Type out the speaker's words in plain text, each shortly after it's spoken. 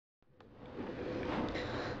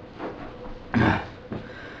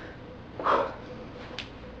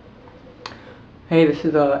Hey, this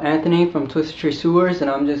is Anthony from Twisted Tree Sewers,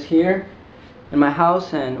 and I'm just here in my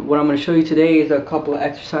house, and what I'm going to show you today is a couple of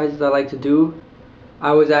exercises I like to do.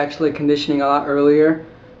 I was actually conditioning a lot earlier.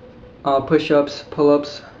 Push-ups,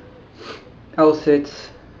 pull-ups, L-sits,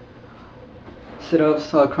 sit-ups,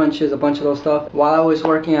 crunches, a bunch of those stuff. While I was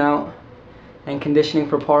working out and conditioning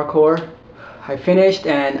for parkour, I finished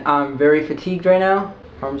and I'm very fatigued right now.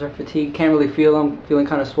 Arms are fatigued, can't really feel them, feeling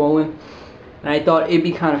kind of swollen. And I thought it'd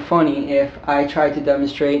be kind of funny if I tried to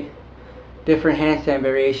demonstrate different handstand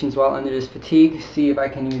variations while under this fatigue, see if I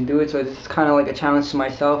can even do it. So this is kind of like a challenge to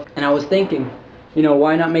myself. And I was thinking, you know,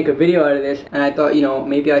 why not make a video out of this? And I thought, you know,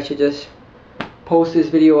 maybe I should just post this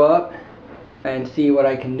video up and see what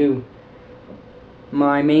I can do.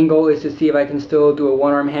 My main goal is to see if I can still do a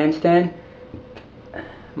one-arm handstand.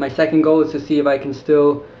 My second goal is to see if I can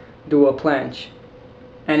still do a planche.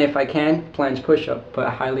 And if I can, planche push-up, but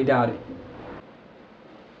I highly doubt it.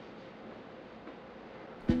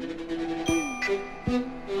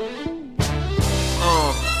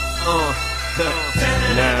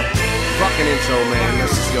 Nah, fucking intro, man.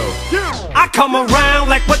 Let's just go. I come around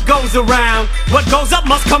like what goes around. What goes up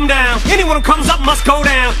must come down. Anyone who comes up must go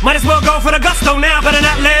down. Might as well go for the gusto now. Better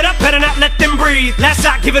not let up, better not let them breathe. Last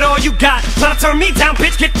shot, give it all you got. Tryna turn me down,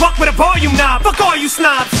 bitch, get fucked with a volume knob. Fuck all you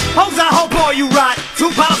snobs, hoes I hope all you rot.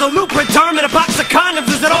 2 bottles of lubricant, term and a box of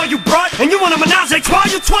condoms. Is that all you brought? And you want a menage a trois,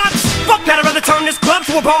 you twats? Fuck that, I'd rather turn this club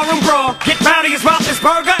to a barroom brawl. Get rowdy as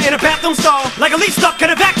Roethlisberger in a bathroom stall. Like a leaf stuck in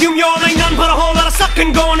a vacuum, y'all. Ain't nothing but a whole lot of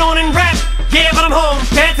sucking going on in rap. Yeah, but I'm home,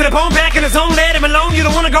 bad to the bone, back in his own, let him alone. You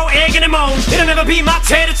don't wanna go egging him on. It'll never be my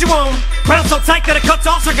chair that you own. Crown so tight that it cuts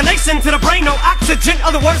off circulation to the brain. No oxygen,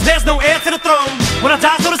 other words, there's no air to the throne. When I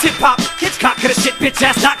die, so does hip-hop. Hitchcock could have shit, bitch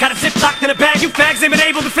ass doc. Got a zip locked in a bag. You fags ain't been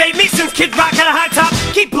able to fade me since Kid Rock had a high top.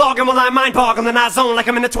 Keep blogging while I mind bog on the night zone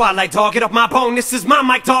like I'm in the twilight, dog. Get off my bone, this is my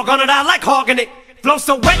mic, dog. On it, I like hogging it. Flow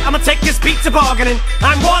so wet, I'ma take this beat to bargaining.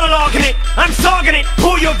 I'm waterlogging it, I'm sogging it.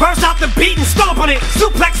 Pull your verse out the beat and stomp on it.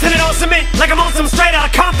 Suplexing it on cement like I'm on some straight out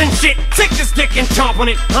of Compton shit. Take this dick and chomp on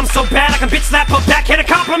it. I'm so bad I can bitch slap her backhand a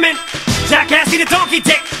compliment. Jackass eat a donkey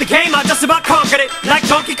dick. The game I just about conquered it. Like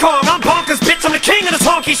Donkey Kong, I'm bonkers, bitch. I'm the king of this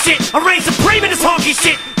honky shit. I reign supreme in this honky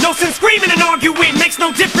shit. No sense screaming and arguing. Makes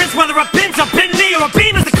no difference whether a Benz, a Bentley, or a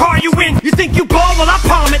Beam is the car you win. You think you ball? Well I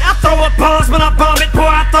palm it. I throw up bombs when I bomb it. Boy,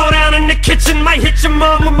 I throw down in the kitchen. Might hit your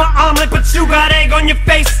mom with my omelet, but you got egg on your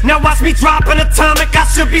face. Now watch me drop an atomic. I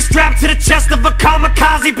should be strapped to the chest of a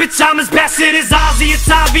kamikaze. Bitch, I'm as bastard as Ozzy. It's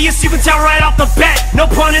obvious, you can tell right off the bat. No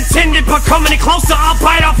pun intended, but come any closer, I'll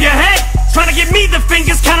bite off your head. Trying to give me the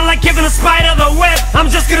fingers, kinda like giving a spider the web. I'm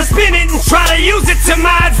just gonna spin it and try to use it to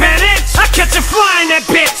my advantage. I catch a fly in that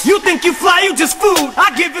bitch. You think you fly, you just food.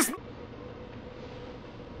 I give this.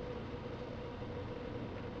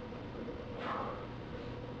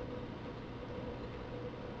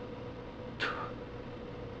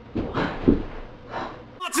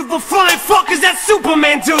 Of a flying fuck is that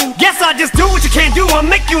Superman do? Guess I just do what you can't do. I'll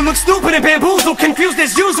make you look stupid and bamboozled, confused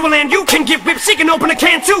as usual, and you can get whipped. She can open a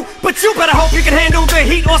can too, but you better hope you can handle the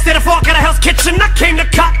heat or stay the fuck out of Hell's Kitchen. I came to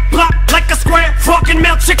cock block like a square fucking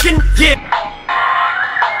melt chicken. Yeah.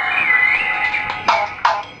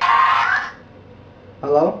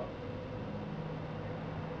 Hello?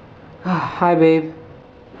 Hi, babe.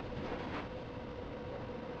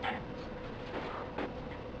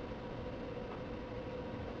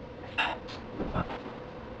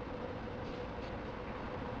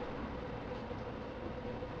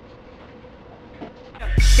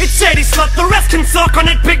 It's shady slut, the rest can suck on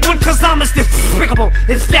that big one, cause I'm as despicable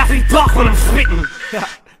as Daffy Duck when I'm spitting.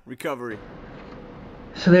 Recovery.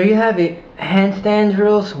 So there you have it. Handstand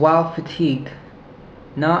drills while fatigued.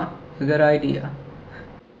 Not a good idea.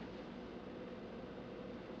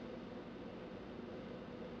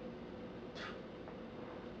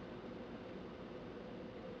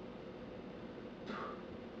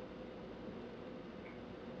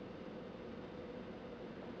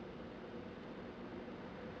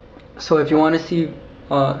 So if you want to see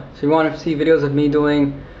videos of me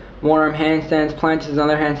doing one-arm handstands, planches, and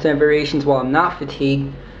other handstand variations while I'm not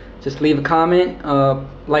fatigued, just leave a comment,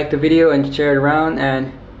 like the video, and share it around.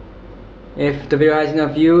 And if the video has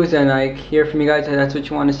enough views and I hear from you guys that that's what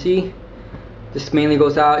you want to see, this mainly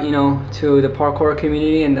goes out, you know, to the parkour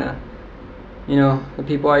community and the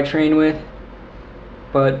people I train with.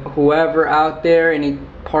 But whoever out there, any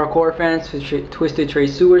parkour fans, Twisted Tree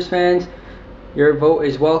Sewers fans, your vote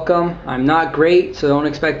is welcome. I'm not great, so don't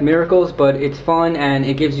expect miracles, but it's fun and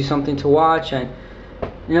it gives you something to watch, and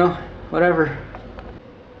you know, whatever.